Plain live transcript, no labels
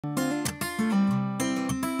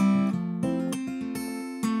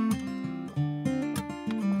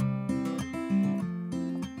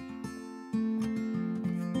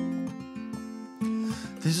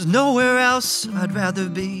There's nowhere else I'd rather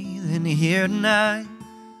be than here tonight,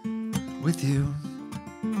 with you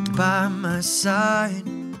by my side.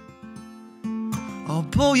 I'll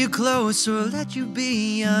pull you closer, let you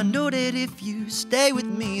be. I know that if you stay with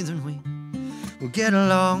me, then we will get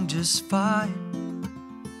along just fine.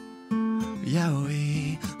 Yeah,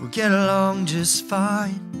 we will get along just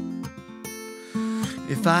fine.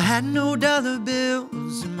 If I had no dollar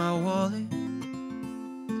bills in my wallet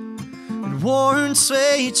and worn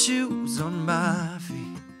suede shoes on my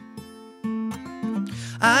feet,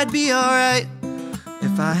 I'd be alright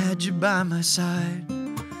if I had you by my side.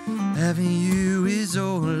 Having you is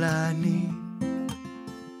all I need.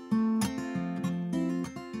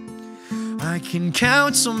 I can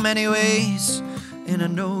count so many ways, and I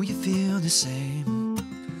know you feel the same.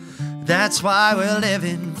 That's why we're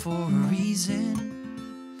living for a reason.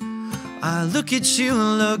 I look at you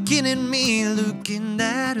looking at me, looking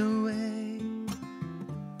that way.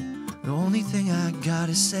 The only thing I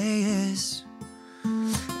gotta say is,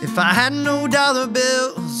 if I had no dollar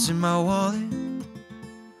bills in my wallet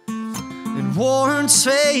and worn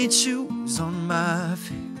suede shoes on my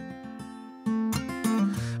feet,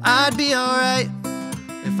 I'd be alright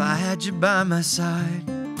if I had you by my side.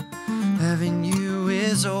 Having you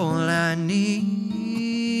is all I need.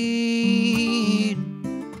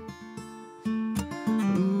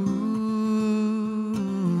 Ooh,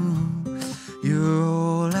 you're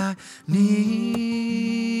all I need.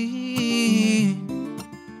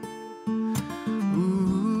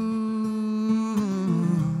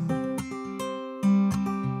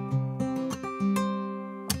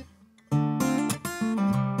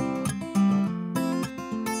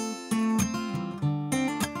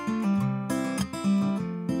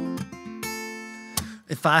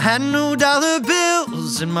 If I had no dollar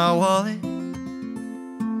bills in my wallet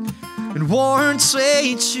and worn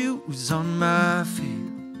suede shoes on my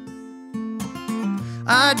feet,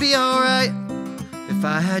 I'd be alright if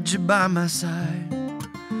I had you by my side.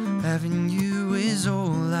 Having you is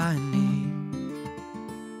all I need.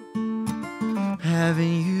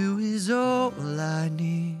 Having you is all I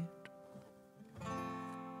need.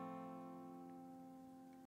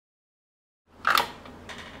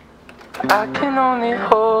 I can only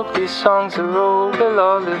hope these songs are old, will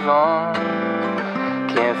all live on.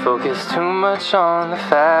 Can't focus too much on the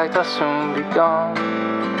fact I'll soon be gone.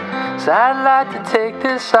 So I'd like to take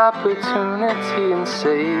this opportunity and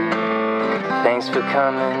say thanks for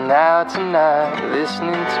coming out tonight,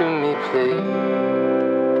 listening to me play.